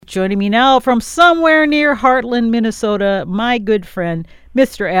Joining me now from somewhere near Heartland, Minnesota, my good friend,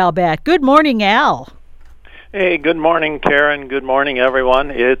 Mr. Al Batt. Good morning, Al. Hey, good morning, Karen. Good morning,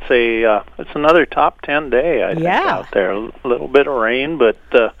 everyone. It's another top 10 day, I think, out there. A little bit of rain, but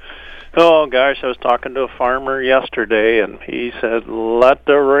oh gosh, I was talking to a farmer yesterday, and he said, "Let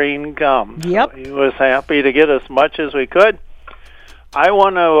the rain come." Yep. So he was happy to get as much as we could. I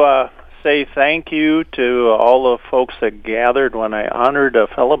want to say thank you to all the folks that gathered when I honored a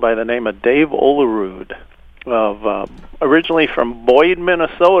fellow by the name of Dave Olerud, originally from Boyd,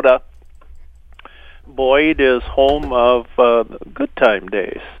 Minnesota. Boyd is home of Good Time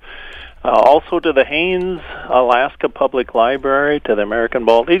Days. Also to the Haines, Alaska Public Library, to the American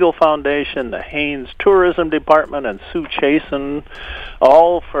Bald Eagle Foundation, the Haines Tourism Department, and Sue Chasen,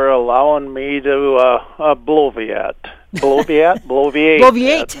 all for allowing me to bloviate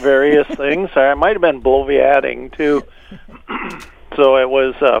various things. Or it might have been bloviating, too. So it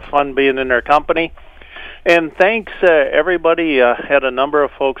was fun being in their company. And thanks, everybody. Had a number of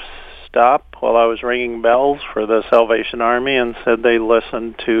folks stop while I was ringing bells for the Salvation Army and said they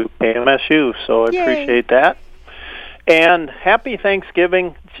listened to AMSU, so I appreciate that. And happy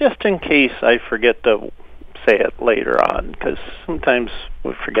Thanksgiving, just in case I forget to say it later on, because sometimes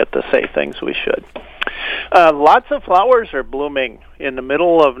we forget to say things we should. Lots of flowers are blooming in the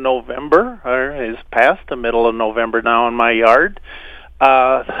middle of November, or is past the middle of November now in my yard.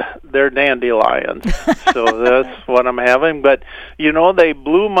 They're dandelions, so that's what I'm having. But, you know, they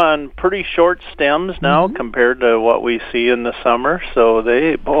bloom on pretty short stems now compared to what we see in the summer. So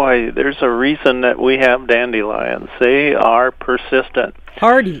there's a reason that we have dandelions. They are persistent.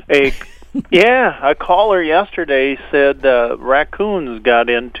 Hardy. A caller yesterday said raccoons got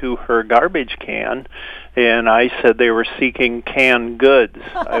into her garbage can, and I said they were seeking canned goods.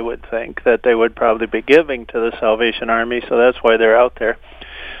 I would think that they would probably be giving to the Salvation Army, so that's why they're out there.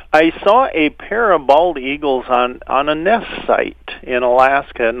 I saw a pair of bald eagles on a nest site in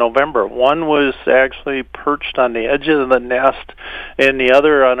Alaska in November. One was actually perched on the edge of the nest, and the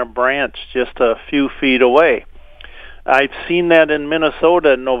other on a branch just a few feet away. I've seen that in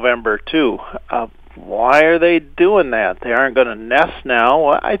Minnesota in November, too. Why are they doing that? They aren't going to nest now.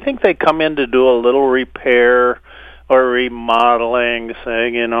 Well, I think they come in to do a little repair or remodeling,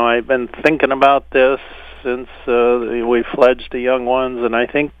 saying, you know, I've been thinking about this since we fledged the young ones, and I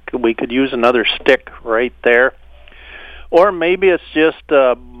think we could use another stick right there. Or maybe it's just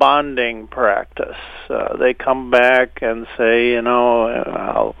a bonding practice. They come back and say, you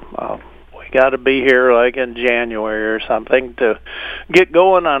know, got to be here like in January or something to get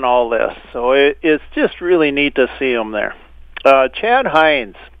going on all this. So it's just really neat to see them there. Chad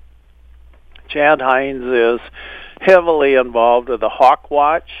Hines is heavily involved with the Hawk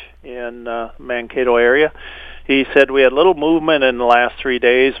Watch in Mankato area. He said we had little movement in the last 3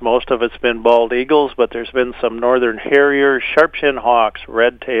 days. Most of it's been bald eagles, but there's been some northern harriers, sharp-shinned hawks,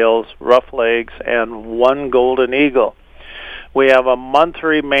 red tails, rough legs, and one golden eagle. We have a month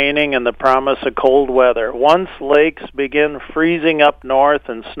remaining and the promise of cold weather. Once lakes begin freezing up north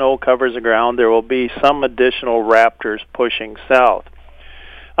and snow covers the ground, there will be some additional raptors pushing south.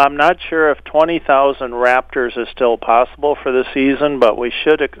 I'm not sure if 20,000 raptors is still possible for the season, but we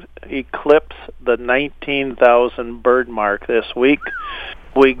should eclipse the 19,000 bird mark this week.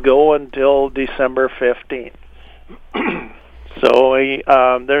 We go until December 15th. So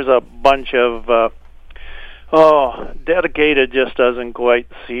there's a bunch of... dedicated just doesn't quite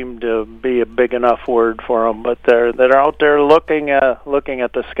seem to be a big enough word for them, but they're out there looking at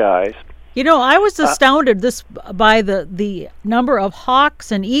the skies. You know, I was astounded by the number of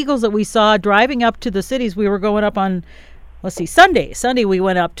hawks and eagles that we saw driving up to the cities. We were going up on, Sunday. Sunday we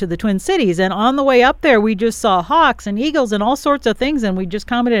went up to the Twin Cities, and on the way up there we just saw hawks and eagles and all sorts of things, and we just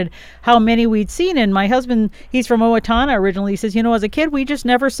commented how many we'd seen. And my husband, he's from Owatonna originally, says, you know, as a kid we just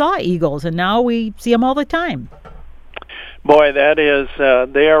never saw eagles, and now we see them all the time. Boy, that is,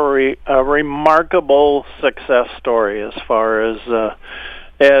 they are a remarkable success story as far as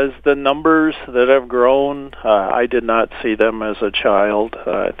the numbers that have grown. I did not see them as a child.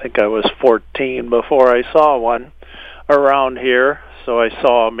 I think I was 14 before I saw one around here, so I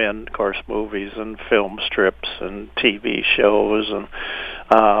saw them in, of course, movies and film strips and TV shows and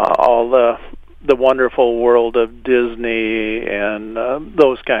all the wonderful world of Disney and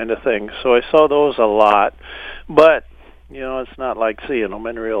those kind of things. So I saw those a lot, but you know, it's not like seeing them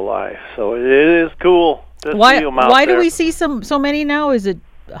in real life. So it is cool to see them out there. Why do we see so many now? Is it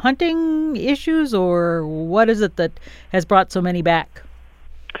hunting issues, or what is it that has brought so many back?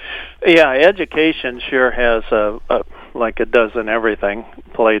 Yeah, education sure has, like it does in everything,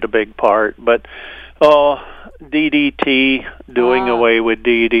 played a big part. But Oh, DDT, doing away with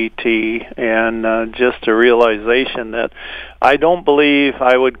DDT, and just a realization that I don't believe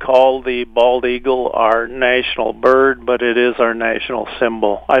I would call the bald eagle our national bird, but it is our national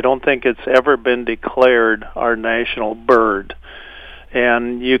symbol. I don't think it's ever been declared our national bird.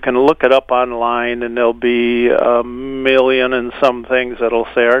 And you can look it up online, and there'll be a million and some things that'll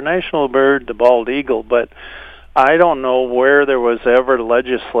say our national bird, the bald eagle, but I don't know where there was ever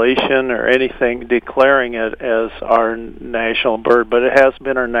legislation or anything declaring it as our national bird, but it has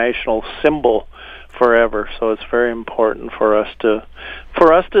been our national symbol forever. So it's very important for us to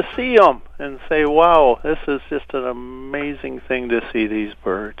see them and say, "Wow, this is just an amazing thing to see these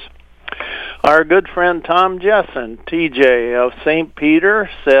birds." Our good friend Tom Jessen, TJ of St. Peter,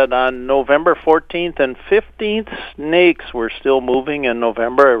 said on November 14th and 15th, snakes were still moving in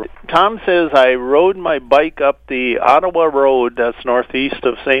November. Tom says, I rode my bike up the Ottawa Road, that's northeast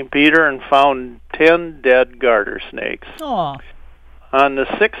of St. Peter, and found 10 dead garter snakes. Aw. On the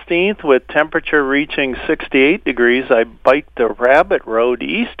 16th, with temperature reaching 68 degrees, I biked the Rabbit Road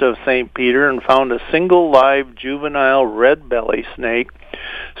east of St. Peter and found a single live juvenile red belly snake.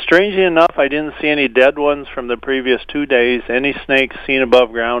 Strangely enough, I didn't see any dead ones from the previous 2 days. Any snakes seen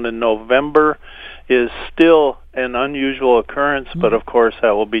above ground in November is still an unusual occurrence, but of course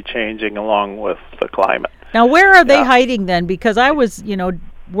that will be changing along with the climate. Now, where are they hiding then? Because I was,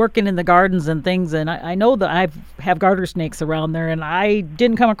 working in the gardens and things, and I know that I have garter snakes around there, and I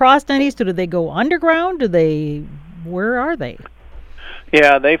didn't come across any. So do they go underground? Where are they?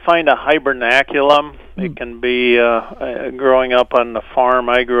 Yeah, they find a hibernaculum. It can be growing up on the farm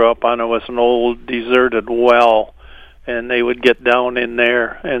I grew up on. It was an old deserted well, and they would get down in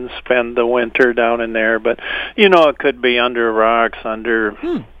there and spend the winter down in there. But it could be under rocks, under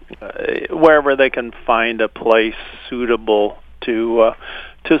wherever they can find a place suitable to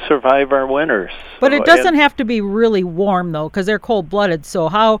survive our winters. But it doesn't have to be really warm, though, because they're cold-blooded. So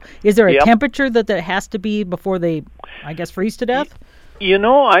how is there a temperature that has to be before they, I guess, freeze to death?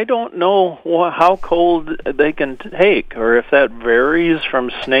 I don't know how cold they can take, or if that varies from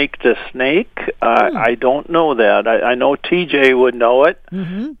snake to snake. I don't know that. I know TJ would know it,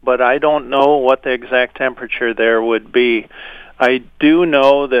 but I don't know what the exact temperature there would be. I do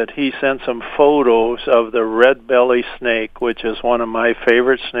know that he sent some photos of the red belly snake, which is one of my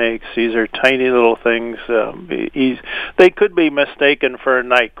favorite snakes. These are tiny little things. They could be mistaken for a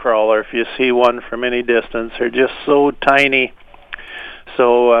night crawler if you see one from any distance. They're just so tiny.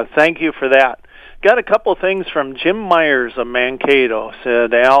 So thank you for that. Got a couple things from Jim Myers of Mankato.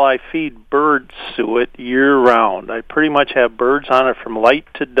 Said, Al, I feed bird suet year-round. I pretty much have birds on it from light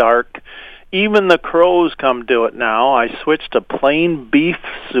to dark. Even the crows come to it now. I switched to plain beef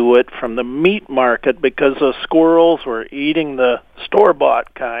suet from the meat market because the squirrels were eating the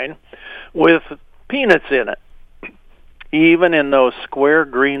store-bought kind with peanuts in it. Even in those square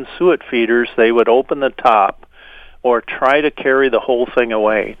green suet feeders, they would open the top or try to carry the whole thing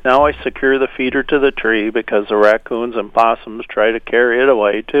away. Now I secure the feeder to the tree because the raccoons and possums try to carry it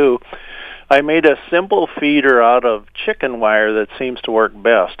away too. I made a simple feeder out of chicken wire that seems to work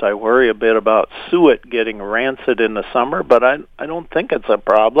best. I worry a bit about suet getting rancid in the summer, but I don't think it's a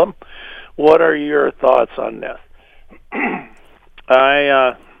problem. What are your thoughts on this?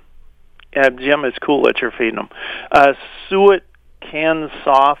 Jim, it's cool that you're feeding them. Suet can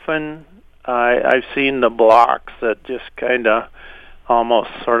soften. I've seen the blocks that just kind of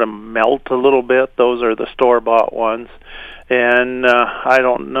almost sort of melt a little bit. Those are the store-bought ones. And I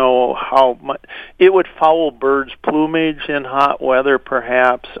don't know how much. It would foul birds' plumage in hot weather,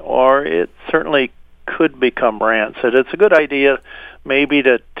 perhaps, or it certainly could become rancid. It's a good idea maybe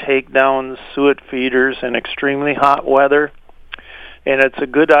to take down suet feeders in extremely hot weather. And it's a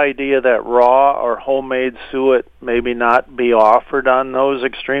good idea that raw or homemade suet maybe not be offered on those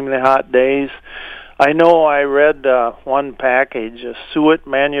extremely hot days. I know I read one package. A suet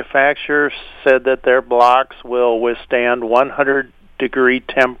manufacturer said that their blocks will withstand 100-degree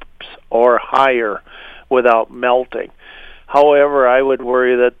temps or higher without melting. However, I would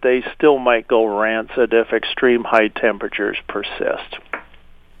worry that they still might go rancid if extreme high temperatures persist.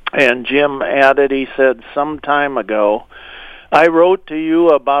 And Jim added, he said, some time ago, I wrote to you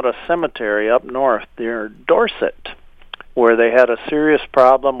about a cemetery up north near Dorset, where they had a serious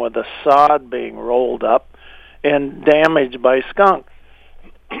problem with the sod being rolled up and damaged by skunks.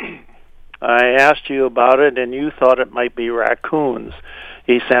 I asked you about it, and you thought it might be raccoons.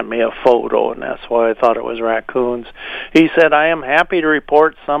 He sent me a photo, and that's why I thought it was raccoons. He said, I am happy to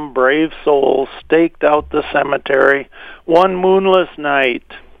report some brave souls staked out the cemetery one moonless night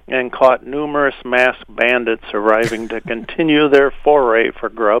and caught numerous masked bandits arriving to continue their foray for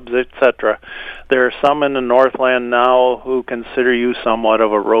grubs, etc. There are some in the Northland now who consider you somewhat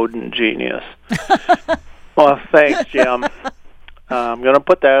of a rodent genius. Well, thanks, Jim. I'm going to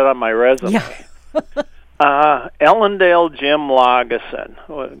put that on my resume. Yeah. Ellendale Jim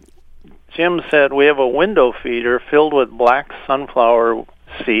Lageson. Jim said, we have a window feeder filled with black sunflower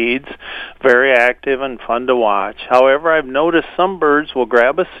seeds, very active and fun to watch. However, I've noticed some birds will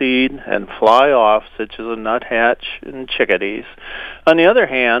grab a seed and fly off, such as a nuthatch and chickadees. On the other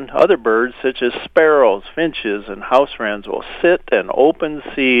hand, other birds, such as sparrows, finches, and house wrens, will sit and open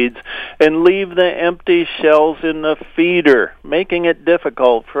seeds and leave the empty shells in the feeder, making it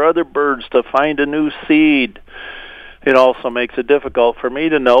difficult for other birds to find a new seed. It also makes it difficult for me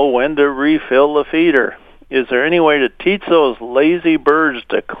to know when to refill the feeder. Is there any way to teach those lazy birds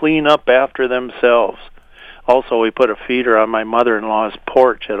to clean up after themselves? Also, we put a feeder on my mother-in-law's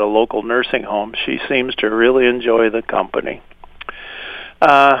porch at a local nursing home. She seems to really enjoy the company.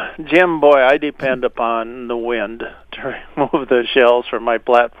 Jim, boy, I depend upon the wind to remove the shells from my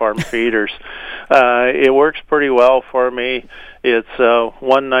platform feeders. It works pretty well for me. It's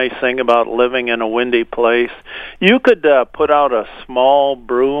one nice thing about living in a windy place. You could put out a small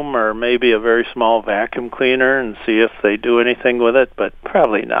broom or maybe a very small vacuum cleaner and see if they do anything with it, but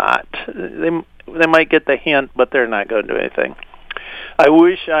probably not. They might get the hint, but they're not going to do anything. I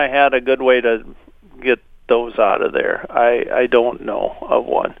wish I had a good way to get those out of there. I don't know of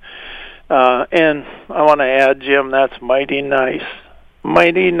one. And I want to add, Jim, that's mighty nice.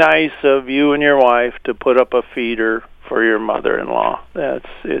 Mighty nice of you and your wife to put up a feeder for your mother-in-law.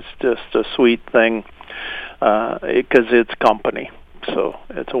 It's just a sweet thing because it's company. So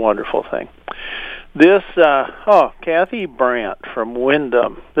it's a wonderful thing. This, Kathy Brandt from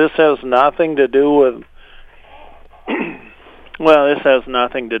Wyndham. This has nothing to do with well, this has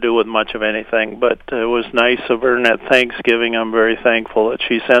nothing to do with much of anything, but it was nice of her, and at Thanksgiving I'm very thankful that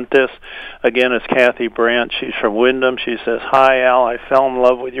she sent this. Again, it's Kathy Brandt. She's from Wyndham. She says, hi, Al, I fell in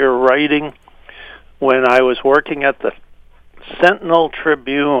love with your writing when I was working at the Sentinel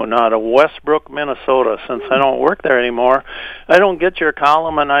Tribune out of Westbrook, Minnesota. Since I don't work there anymore, I don't get your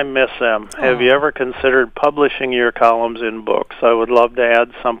column, and I miss them. Oh. Have you ever considered publishing your columns in books? I would love to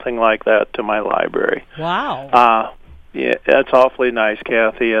add something like that to my library. Wow. Yeah, that's awfully nice,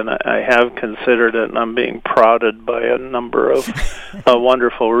 Kathy, and I have considered it, and I'm being prodded by a number of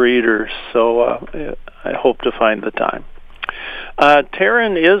wonderful readers, so I hope to find the time.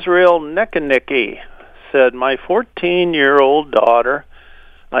 Taryn Israel Nekanicki said, my 14-year-old daughter,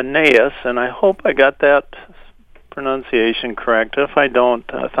 Aeneas, and I hope I got that pronunciation correct. If I don't,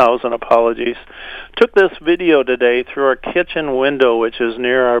 1,000 apologies. Took this video today through our kitchen window, which is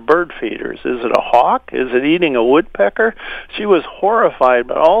near our bird feeders. Is it a hawk? Is it eating a woodpecker? She was horrified,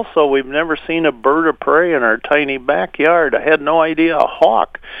 but also we've never seen a bird of prey in our tiny backyard. I had no idea a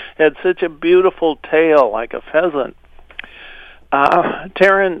hawk had such a beautiful tail like a pheasant.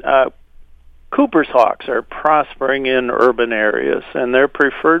 Taryn, Cooper's hawks are prospering in urban areas, and their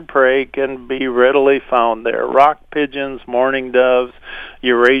preferred prey can be readily found there. Rock pigeons, mourning doves,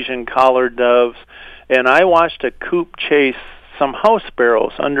 Eurasian collared doves. And I watched a coop chase some house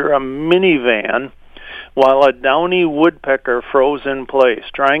sparrows under a minivan while a downy woodpecker froze in place,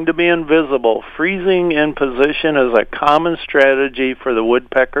 trying to be invisible. Freezing in position is a common strategy for the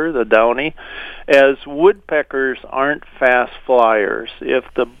woodpecker, the downy, as woodpeckers aren't fast flyers. It's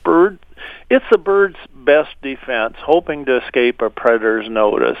the bird's best defense, hoping to escape a predator's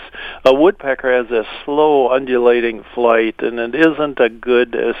notice. A woodpecker has a slow, undulating flight, and it isn't a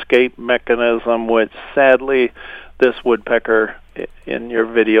good escape mechanism, which sadly this woodpecker in your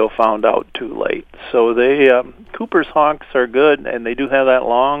video found out too late. So Cooper's hawks are good, and they do have that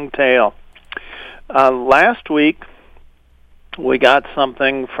long tail. Last week, we got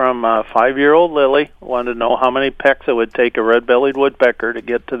something from 5-year-old Lily. Wanted to know how many pecks it would take a red-bellied woodpecker to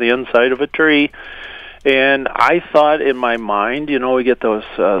get to the inside of a tree. And I thought in my mind, we get those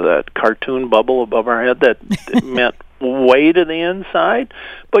that cartoon bubble above our head that meant way to the inside.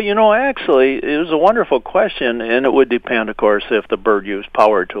 But, actually, it was a wonderful question, and it would depend, of course, if the bird used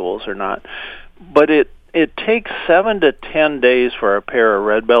power tools or not. But it takes 7 to 10 days for a pair of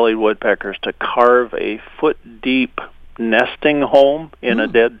red-bellied woodpeckers to carve a foot-deep nesting home in a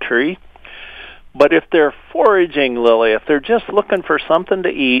dead tree. But if they're foraging, Lily, if they're just looking for something to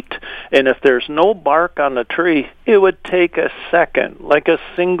eat, and if there's no bark on the tree, it would take a second, like a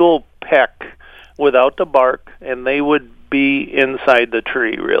single peck without the bark, and they would be inside the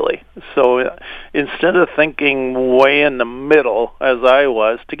tree, really. So instead of thinking way in the middle, as I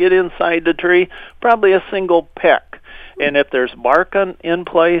was, to get inside the tree, probably a single peck. And if there's bark in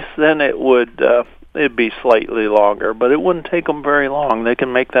place, then it'd be slightly longer, but it wouldn't take them very long. They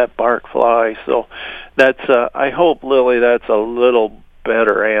can make that bark fly. So that's I hope, Lily, that's a little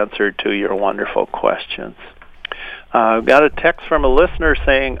better answer to your wonderful questions. I've got a text from a listener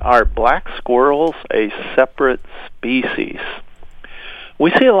saying, are black squirrels a separate species?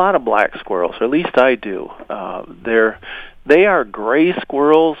 We see a lot of black squirrels, or at least I do. They are gray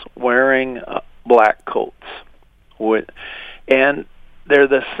squirrels wearing black coats. And they're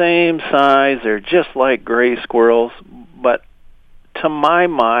the same size. They're just like gray squirrels. But to my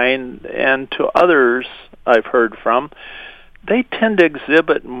mind and to others I've heard from, they tend to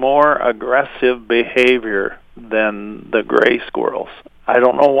exhibit more aggressive behavior than the gray squirrels. I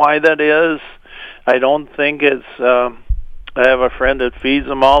don't know why that is. I don't think it's... I have a friend that feeds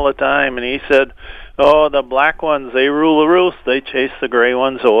them all the time, and he said, oh, the black ones, they rule the roost. They chase the gray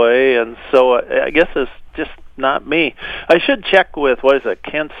ones away. And so I guess it's just not me. I should check with,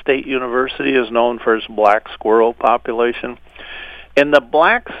 Kent State University is known for its black squirrel population. And the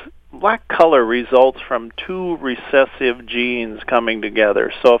black color results from two recessive genes coming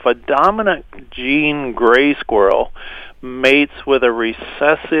together. So if a dominant gene gray squirrel mates with a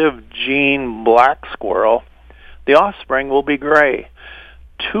recessive gene black squirrel, the offspring will be gray.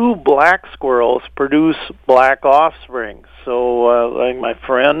 Two black squirrels produce black offspring. So like my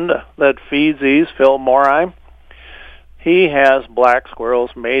friend that feeds these, Phil Morai, he has black squirrels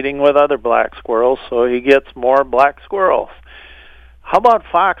mating with other black squirrels, so he gets more black squirrels. How about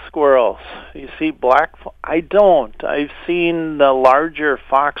fox squirrels? You see black? I don't. I've seen the larger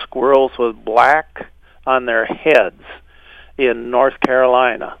fox squirrels with black on their heads in North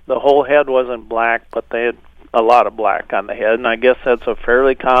Carolina. The whole head wasn't black, but they had a lot of black on the head, and I guess that's a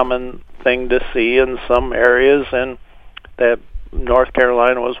fairly common thing to see in some areas, and that North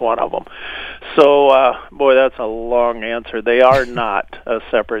Carolina was one of them. So, boy, that's a long answer. They are not a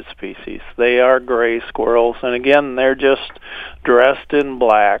separate species. They are gray squirrels, and again, they're just dressed in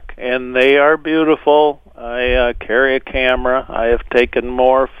black, and they are beautiful. I carry a camera. I have taken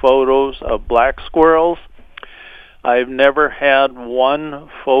more photos of black squirrels. I've never had one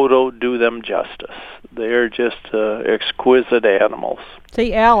photo do them justice. They're just exquisite animals.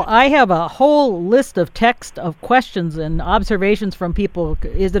 See, Al, I have a whole list of text of questions and observations from people.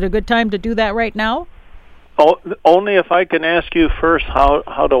 Is it a good time to do that right now? Oh, only if I can ask you first how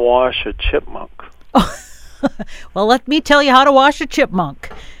to wash a chipmunk. Well, let me tell you how to wash a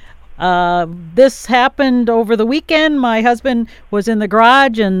chipmunk. This happened over the weekend. My husband was in the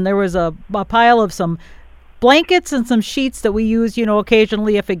garage, and there was a pile of some blankets and some sheets that we use,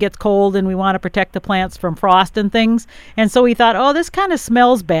 occasionally if it gets cold and we want to protect the plants from frost and things. And so he thought, oh, this kind of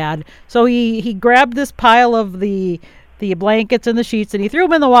smells bad. So he grabbed this pile of the blankets and the sheets, and he threw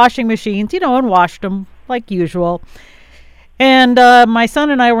them in the washing machines, and washed them like usual. And my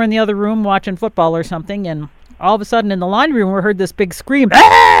son and I were in the other room watching football or something, and all of a sudden in the laundry room we heard this big scream,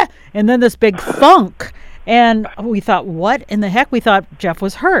 ah! And then this big thunk. And we thought, what in the heck? We thought Jeff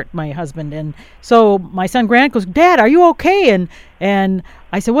was hurt, my husband. And so my son Grant goes, Dad, are you okay? And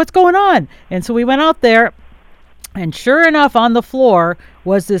I said, what's going on? And so we went out there, and sure enough, on the floor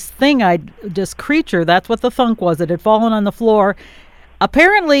was this creature. That's what the thunk was. It had fallen on the floor.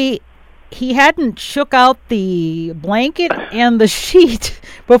 Apparently, he hadn't shook out the blanket and the sheet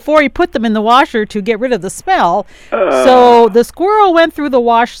before he put them in the washer to get rid of the smell. So the squirrel went through the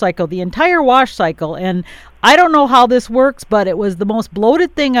wash cycle, the entire wash cycle, and I don't know how this works, but it was the most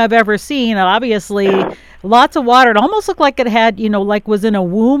bloated thing I've ever seen. Obviously, lots of water. It almost looked like it had, like was in a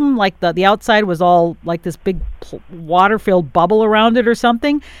womb, like the outside was all like this big water-filled bubble around it or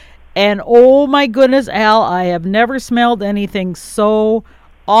something. And oh my goodness, Al, I have never smelled anything so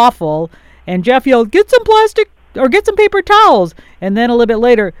awful. And Jeff yelled, get some plastic or get some paper towels. And then a little bit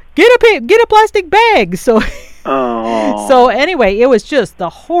later, get a plastic bag. So so anyway, it was just the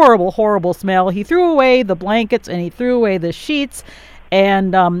horrible smell. He threw away the blankets and he threw away the sheets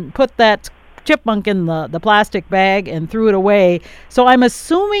and put that chipmunk in the plastic bag and threw it away. So I'm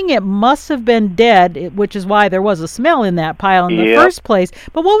assuming it must have been dead, which is why there was a smell in that pile in the first place.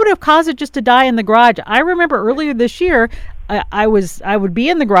 But what would have caused it just to die in the garage? I remember earlier this year, I would be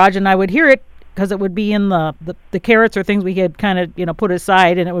in the garage and I would hear it because it would be in the carrots or things we had kind of put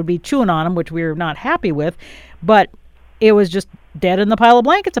aside, and it would be chewing on them, which we were not happy with. But it was just dead in the pile of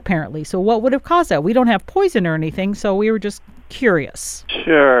blankets apparently. So what would have caused that? We don't have poison or anything, so we were just curious.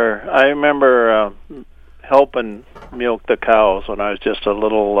 Sure. I remember helping milk the cows when I was just a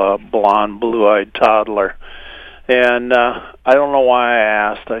little blonde, blue-eyed toddler. And I don't know why I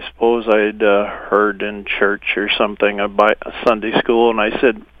asked. I suppose I'd heard in church or something about Sunday school, and I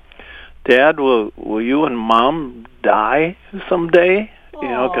said, Dad, will you and Mom die someday? You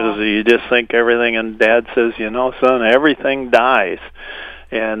know, because you just think everything, and Dad says, you know, son, everything dies,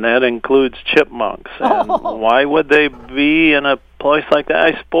 and that includes chipmunks. And why would they be in a place like that?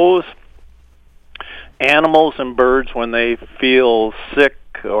 I suppose animals and birds, when they feel sick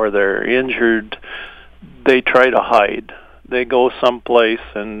or they're injured, they try to hide. They go someplace,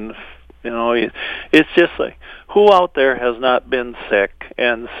 and, you know, it's just like, who out there has not been sick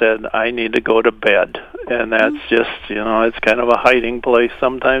and said, I need to go to bed? And that's just, you know, it's kind of a hiding place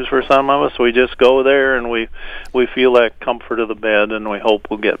sometimes for some of us. We just go there, and we feel that comfort of the bed, and we hope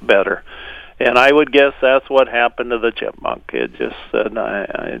we'll get better. And I would guess that's what happened to the chipmunk. It just said,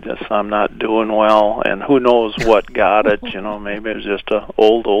 I'm not doing well, and who knows what got it. You know, maybe it was just a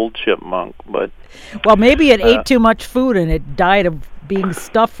old chipmunk. But well, maybe it ate too much food, and it died of being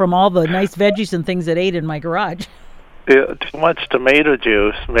stuffed from all the nice veggies and things it ate in my garage. Yeah, too much tomato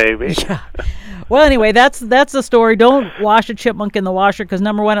juice, maybe. Yeah. Well, anyway, that's the story. Don't wash a chipmunk in the washer because,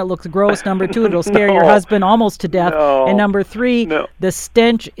 number one, it looks gross. Number two, it'll scare your husband almost to death. And number three, the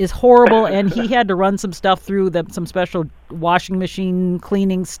stench is horrible, and he had to run some stuff through some special washing machine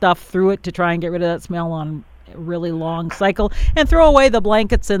cleaning stuff through it to try and get rid of that smell on a really long cycle, and throw away the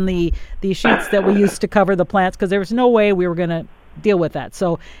blankets and the sheets that we used to cover the plants because there was no way we were going to deal with that.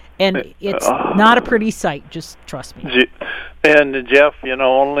 So, and it's not a pretty sight, just trust me. And Jeff, you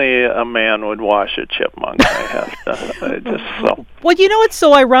know, only a man would wash a chipmunk. Well, you know what's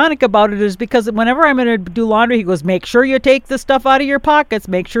so ironic about it is because whenever I'm going to do laundry, he goes, make sure you take the stuff out of your pockets.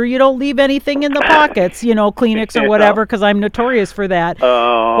 Make sure you don't leave anything in the pockets, you know, Kleenex or whatever, because I'm notorious for that.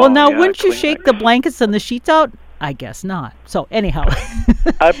 Well, now, wouldn't you shake the blankets and the sheets out? I guess not. So anyhow.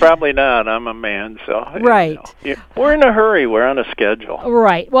 I probably not. I'm a man, so. Right. You know, we're in a hurry. We're on a schedule.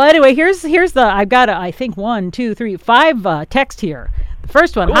 Right. Well, anyway, here's the, I've got, I think, 5 text here. The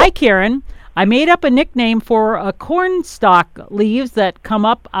first one, cool. Hi, Karen. I made up a nickname for corn stalk leaves that come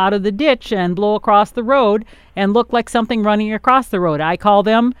up out of the ditch and blow across the road and look like something running across the road. I call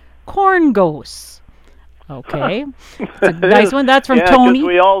them corn ghosts. Okay. It's a nice one. That's from Tony. Yeah,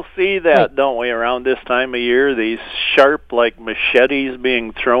 we all see that, don't we, around this time of year, these sharp, like machetes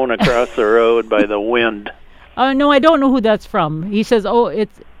being thrown across the road by the wind. No, I don't know who that's from. He says,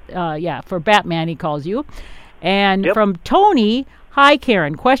 it's, for Batman, he calls you. And from Tony, hi,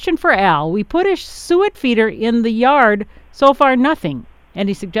 Karen. Question for Al. We put a suet feeder in the yard. So far, nothing.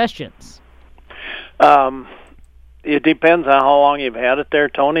 Any suggestions? It depends on how long you've had it there,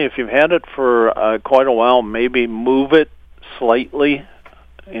 Tony. If you've had it for quite a while, maybe move it slightly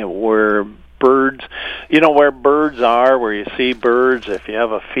where birds are, where you see birds. If you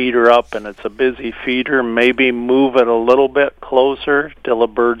have a feeder up and it's a busy feeder, maybe move it a little bit closer till the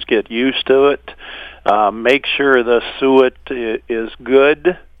birds get used to it. Make sure the suet is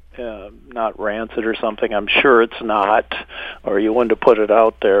good. Not rancid or something. I'm sure it's not, or you wouldn't have put it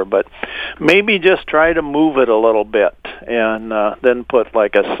out there. But maybe just try to move it a little bit, and then put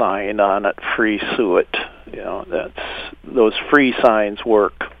like a sign on it, free suet. You know, those free signs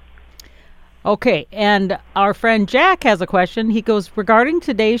work. Okay, and our friend Jack has a question. He goes, regarding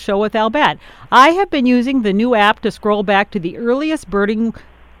today's show with Al Batt, I have been using the new app to scroll back to the earliest birding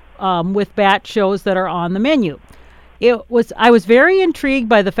with Batt shows that are on the menu. I was very intrigued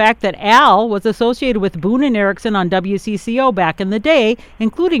by the fact that Al was associated with Boone and Erickson on WCCO back in the day,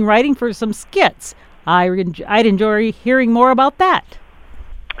 including writing for some skits. I'd enjoy hearing more about that.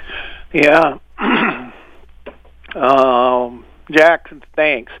 Yeah. Jack,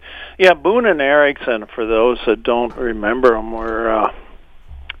 thanks. Yeah, Boone and Erickson, for those that don't remember them,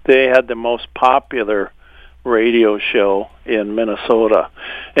 they had the most popular radio show in Minnesota,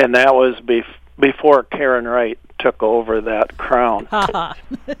 and that was before Karen Wright took over that crown.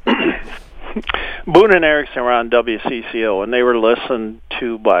 Boone and Erickson were on WCCO, and they were listened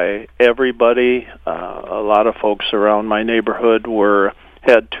to by everybody. A lot of folks around my neighborhood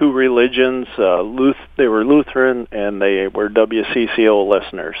had two religions. They were Lutheran, and they were WCCO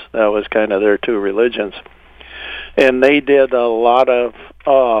listeners. That was kind of their two religions. And they did a lot of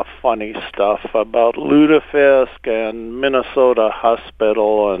funny stuff about Lutefisk and Minnesota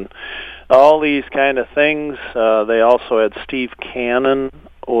Hospital and all these kind of things. They also had Steve Cannon,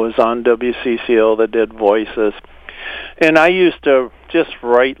 who was on WCCO, that did voices. And I used to just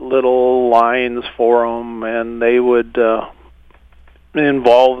write little lines for them, and they would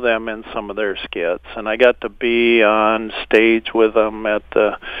involve them in some of their skits. And I got to be on stage with them at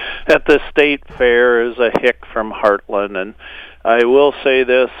the state fair as a hick from Heartland. And I will say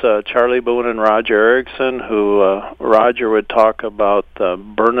this, Charlie Boone and Roger Erickson, who Roger would talk about the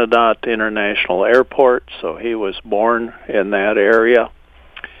Bernadotte International Airport, so he was born in that area.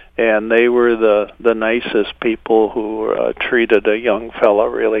 and they were the nicest people who treated a young fella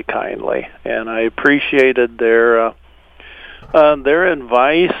really kindly, and I appreciated their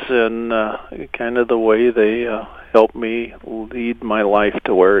advice and kind of the way they helped me lead my life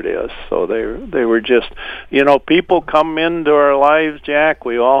to where it is. So they were just, people come into our lives, Jack.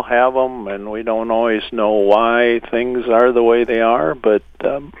 We all have them, and we don't always know why things are the way they are, but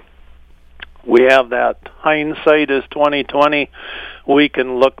we have that hindsight is 2020. We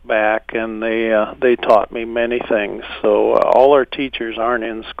can look back, and they taught me many things. So all our teachers aren't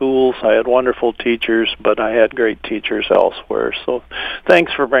in schools. I had wonderful teachers, but I had great teachers elsewhere. So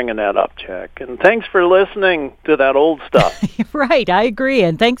thanks for bringing that up, Jack, and thanks for listening to that old stuff. Right, I agree,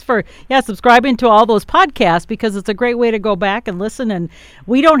 and thanks for subscribing to all those podcasts, because it's a great way to go back and listen. And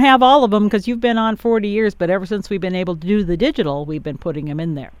we don't have all of them because you've been on 40 years, but ever since we've been able to do the digital, we've been putting them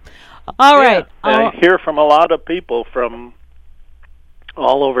in there. All right. I hear from a lot of people from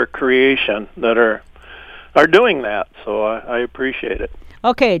all over creation that are doing that, so I appreciate it.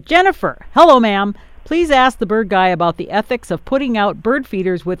 Okay, Jennifer. Hello, ma'am. Please ask the bird guy about the ethics of putting out bird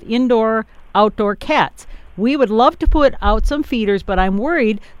feeders with outdoor cats. We would love to put out some feeders, but I'm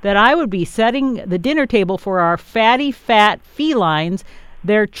worried that I would be setting the dinner table for our fatty, fat felines.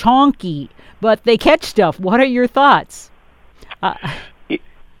 They're chonky, but they catch stuff. What are your thoughts?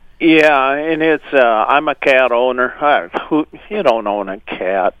 Yeah, and it's I'm a cat owner. You don't own a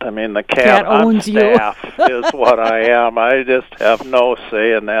cat. I mean, the cat owns on staff is what I am. I just have no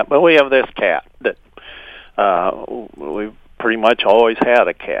say in that. But we have this cat that we've pretty much always had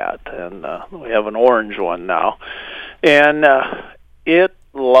a cat, and we have an orange one now. And it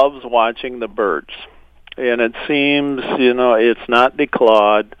loves watching the birds. And it seems, it's not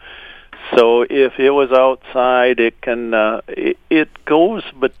declawed. So if it was outside, it can it goes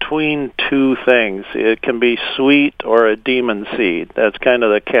between two things. It can be sweet or a demon seed. That's kind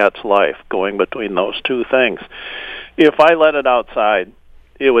of the cat's life, going between those two things. If I let it outside,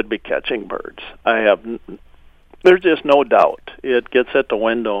 it would be catching birds. There's just no doubt. It gets at the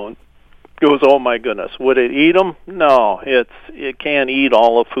window and goes, oh my goodness, would it eat them? No, it can't eat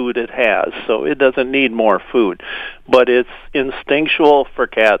all the food it has, so it doesn't need more food. But it's instinctual for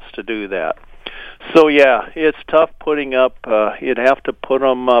cats to do that. So yeah, it's tough putting up. You'd have to put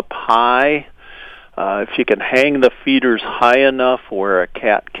them up high. If you can hang the feeders high enough where a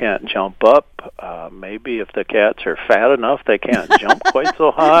cat can't jump up, maybe if the cats are fat enough, they can't jump quite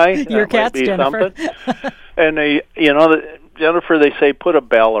so high. Your cats, Jennifer. And Jennifer, they say put a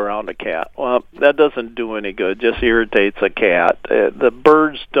bell around a cat. Well, that doesn't do any good. Just irritates a cat. The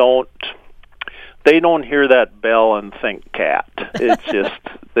birds don't hear that bell and think cat. It's just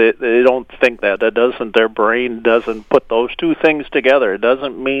they don't think that. Their brain doesn't put those two things together. It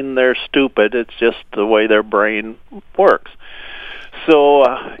doesn't mean they're stupid. It's just the way their brain works. So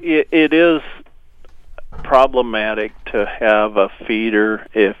it is problematic to have a feeder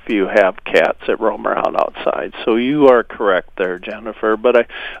if you have cats that roam around outside. So you are correct there, Jennifer. But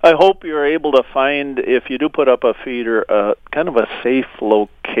I hope you're able to find, if you do put up a feeder, kind of a safe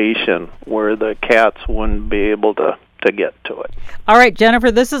location where the cats wouldn't be able to get to it. All right, Jennifer,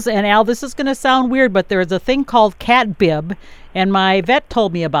 this is going to sound weird, but there's a thing called Cat Bib, and my vet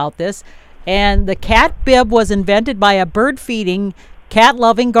told me about this. And the Cat Bib was invented by a bird-feeding,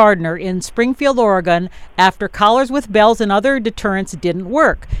 cat-loving gardener in Springfield, Oregon, after collars with bells and other deterrents didn't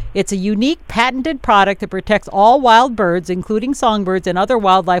work. It's a unique patented product that protects all wild birds, including songbirds and other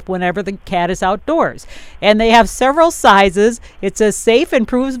wildlife, whenever the cat is outdoors. And they have several sizes. It says safe and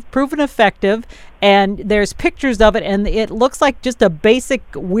proven effective, and there's pictures of it, and it looks like just a basic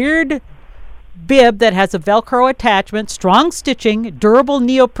weird bib that has a Velcro attachment, strong stitching, durable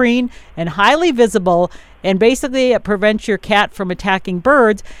neoprene, and highly visible. And basically it prevents your cat from attacking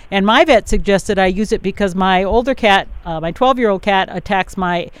birds. And my vet suggested I use it because my older cat, my 12-year-old cat, attacks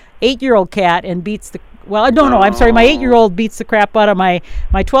my 8-year-old cat and beats my 8-year-old beats the crap out of my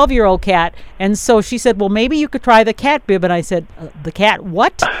 12-year-old cat. And so she said, well, maybe you could try the Cat Bib. And I said, the cat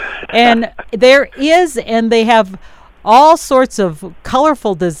what? And they have all sorts of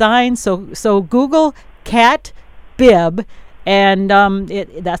colorful designs. So Google Cat Bib, and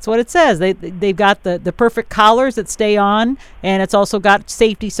that's what it says. They've got the perfect collars that stay on, and it's also got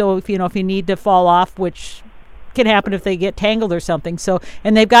safety. So if you need to fall off, which can happen if they get tangled or something. So,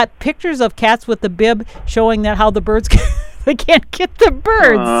 and they've got pictures of cats with the bib showing that how the birds they can't get the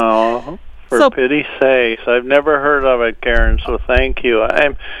birds. Oh. For pity's sakes, I've never heard of it, Karen, so thank you.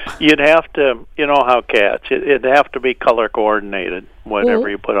 You'd have to, how cats, it'd have to be color coordinated, whatever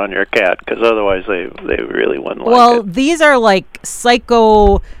you put on your cat, because otherwise they really wouldn't like it. Well, these are like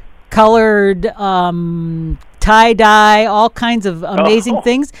psycho colored tie-dye, all kinds of amazing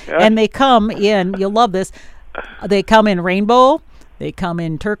things. Yeah. And they come in, you'll love this, they come in rainbow, they come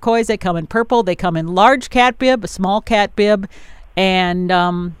in turquoise, they come in purple, they come in large cat bib, a small cat bib, and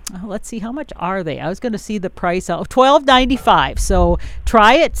let's see, how much are they? I was going to see the price. $12.95. So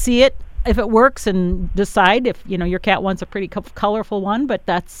try it, see it, if it works, and decide if your cat wants a pretty colorful one. But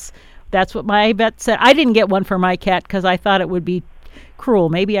that's what my vet said. I didn't get one for my cat because I thought it would be cruel.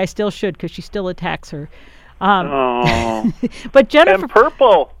 Maybe I still should because she still attacks her. But Jennifer,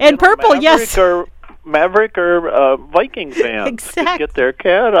 and purple, yes. Maverick or Viking fans Exactly. to get their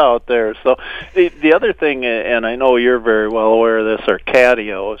cat out there. So the other thing, and I know you're very well aware of this, are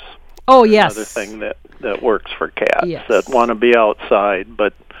catios. Oh, yes. Another thing that works for cats that Yes. want to be outside,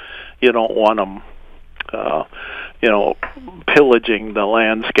 but you don't want them, pillaging the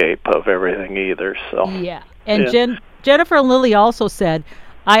landscape of everything either. So yeah, and Jennifer and Lily also said,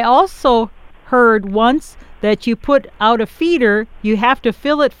 I also heard once that you put out a feeder, you have to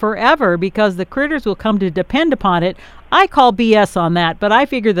fill it forever because the critters will come to depend upon it. I call BS on that, but I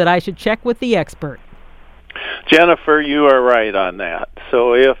figured that I should check with the expert. Jennifer, you are right on that.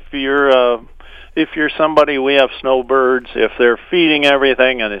 So if you're somebody, we have snowbirds, if they're feeding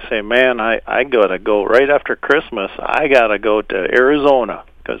everything and they say, man, I gotta go right after Christmas, I gotta go to Arizona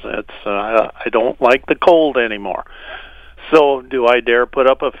because I don't like the cold anymore. So do I dare put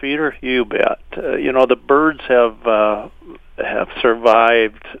up a feeder? You bet. The birds have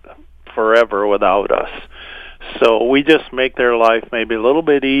survived forever without us. So we just make their life maybe a little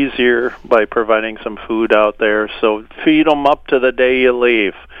bit easier by providing some food out there. So feed them up to the day you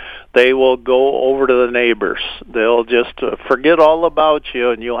leave. They will go over to the neighbors. They'll just forget all about you,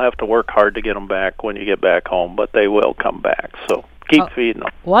 and you'll have to work hard to get them back when you get back home, but they will come back. So keep feeding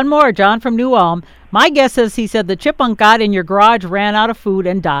them. One more, John from New Ulm. My guess is he said the chipmunk got in your garage, ran out of food,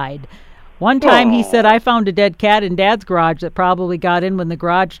 and died. One time he said, I found a dead cat in Dad's garage that probably got in when the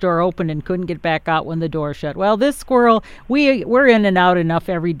garage door opened and couldn't get back out when the door shut. Well, this squirrel, we're in and out enough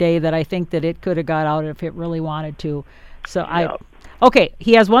every day that I think that it could have got out if it really wanted to. So okay,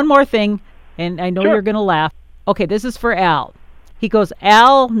 he has one more thing, and I know you're going to laugh. Okay, this is for Al. He goes,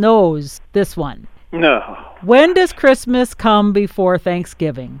 Al knows this one. No. When does Christmas come before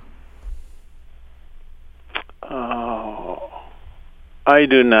Thanksgiving? I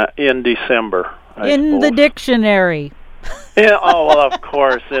do not. In December, I suppose. The dictionary. Yeah, of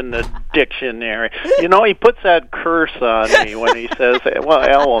course, in the dictionary. He puts that curse on me when he says, well,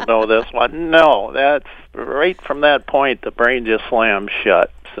 Al will know this one. No, that's right from that point, the brain just slams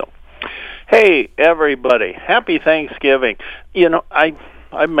shut. So, hey, everybody, happy Thanksgiving.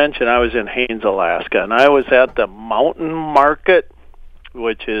 I mentioned I was in Haines, Alaska, and I was at the mountain market,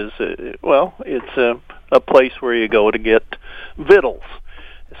 which is, it's a place where you go to get victuals.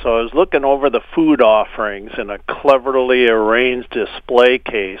 So I was looking over the food offerings in a cleverly arranged display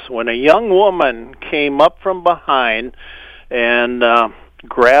case when a young woman came up from behind and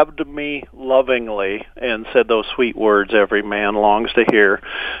grabbed me lovingly and said those sweet words every man longs to hear.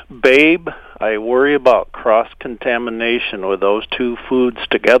 Babe, I worry about cross-contamination with those two foods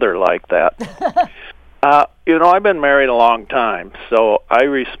together like that. I've been married a long time, so I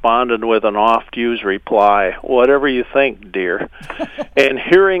responded with an oft-used reply, whatever you think, dear. And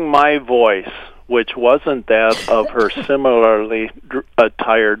hearing my voice, which wasn't that of her similarly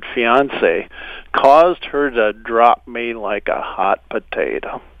attired fiancé, caused her to drop me like a hot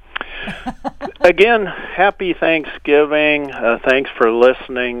potato. Again, happy Thanksgiving. Thanks for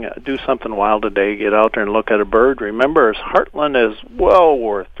listening. Do something wild today. Get out there and look at a bird. Remember, Heartland is well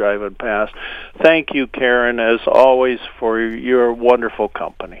worth driving past. Thank you, Karen, as always, for your wonderful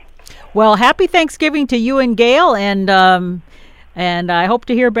company. Well, happy Thanksgiving to you and Gail, and I hope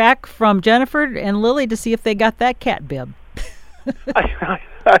to hear back from Jennifer and Lily to see if they got that cat bib.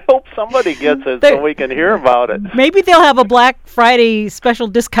 I hope somebody gets it so we can hear about it. Maybe they'll have a Black Friday special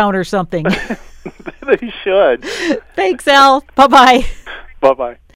discount or something. They should. Thanks, Al. Bye-bye. Bye-bye.